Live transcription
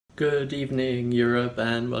Good evening, Europe,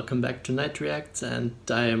 and welcome back to Night Reacts. And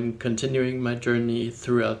I am continuing my journey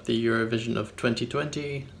throughout the Eurovision of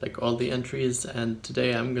 2020, like all the entries, and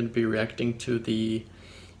today I'm going to be reacting to the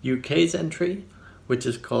UK's entry, which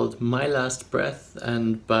is called My Last Breath,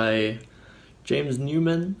 and by James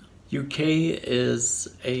Newman. UK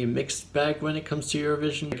is a mixed bag when it comes to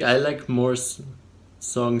Eurovision. I like more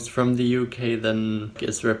songs from the UK than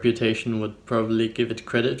its reputation would probably give it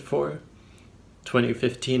credit for.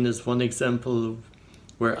 2015 is one example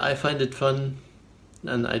where I find it fun,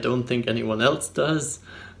 and I don't think anyone else does.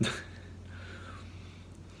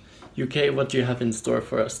 UK, what do you have in store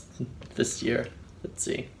for us this year? Let's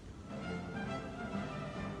see.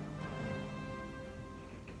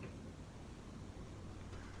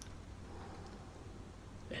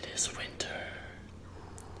 It is winter.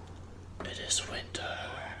 It is winter.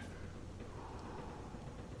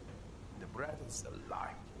 The breath is the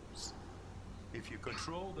life force. If you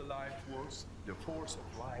control the life force, the force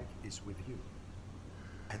of life is with you.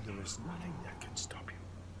 And there is nothing that can stop you.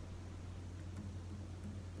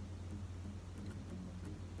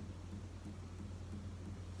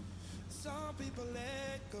 Some people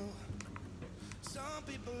let go. Some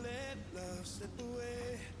people let love slip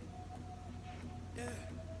away. Yeah.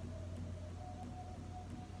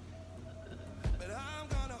 But I'm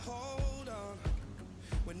gonna hold on.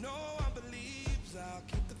 When no one believes, I'll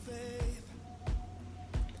keep the faith.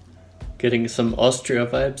 Getting some Austria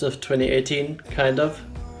vibes of 2018, kind of.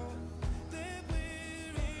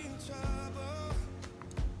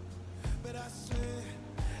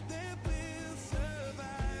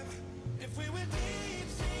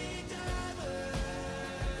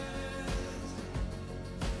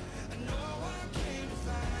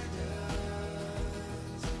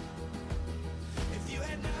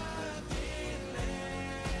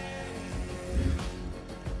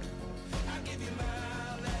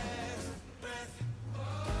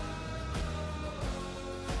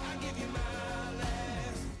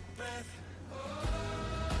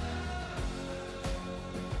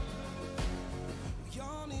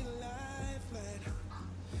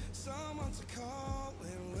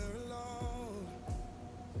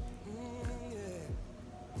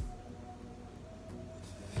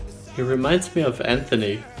 He reminds me of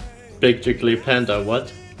Anthony. Big Jiggly Panda,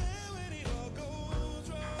 what?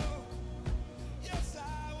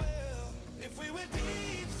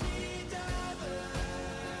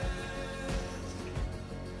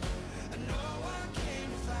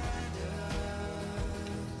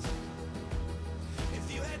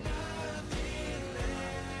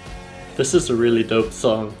 This is a really dope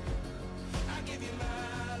song.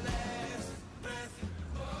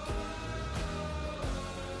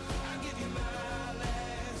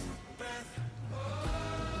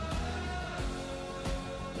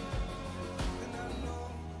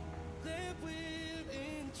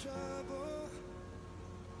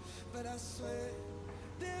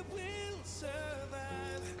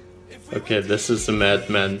 Okay, this is a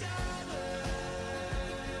madman.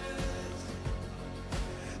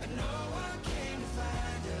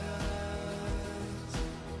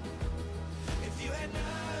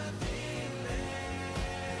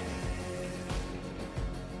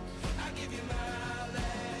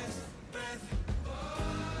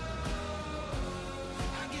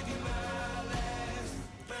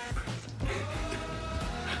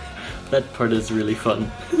 That part is really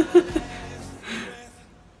fun. I'm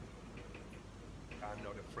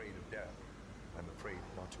not afraid of death. I'm afraid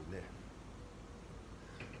not to live.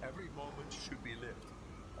 Every moment should be lived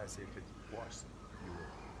as if it was your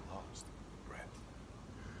last breath.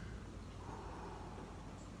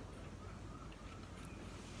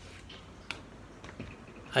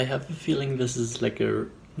 I have a feeling this is like a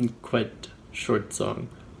quite short song,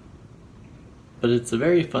 but it's a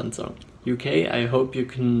very fun song. UK, I hope you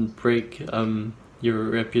can break your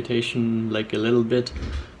reputation like a little bit,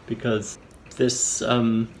 because this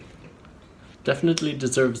definitely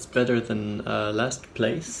deserves better than last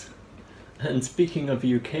place. And speaking of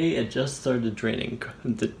UK, it just started raining.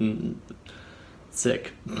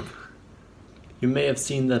 Sick. You may have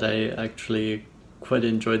seen that I actually quite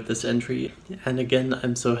enjoyed this entry, and again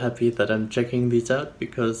I'm so happy that I'm checking these out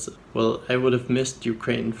because, well, I would have missed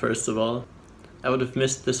Ukraine first of all. I would have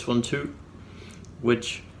missed this one too,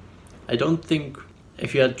 which I don't think,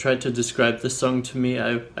 if you had tried to describe this song to me,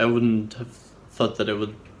 I wouldn't have thought that it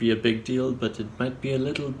would be a big deal, but it might be a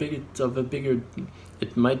little bit of a bigger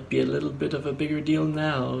deal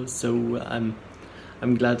now, so I'm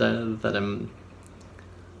glad that I'm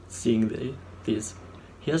seeing these.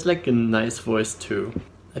 He has like a nice voice too.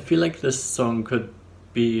 I feel like this song could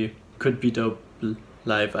be dope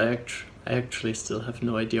live. I actually still have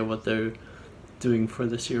no idea what they're doing for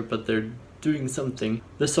this year, but they're doing something.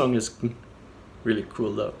 This song is really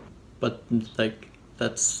cool though, but like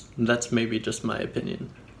that's maybe just my opinion.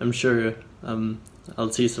 I'm sure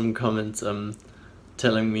I'll see some comments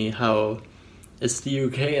telling me how it's the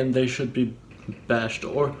UK and they should be bashed,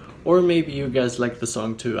 or maybe you guys like the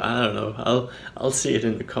song too. I don't know. I'll see it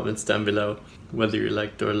in the comments down below whether you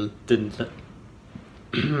liked or didn't.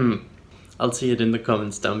 I'll see it in the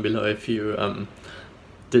comments down below if you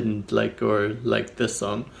didn't like or liked this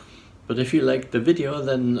song. But if you liked the video,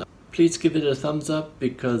 then please give it a thumbs up,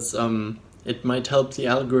 because it might help the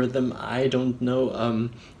algorithm. I don't know.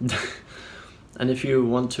 And if you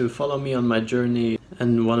want to follow me on my journey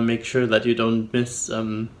and want to make sure that you don't miss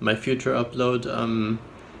my future upload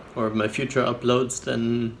or my future uploads,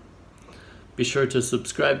 then be sure to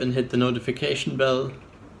subscribe and hit the notification bell.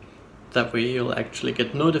 That way you'll actually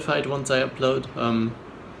get notified once I upload.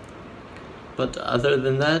 But other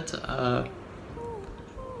than that,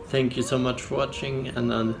 thank you so much for watching,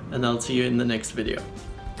 and I'll see you in the next video.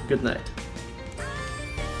 Good night.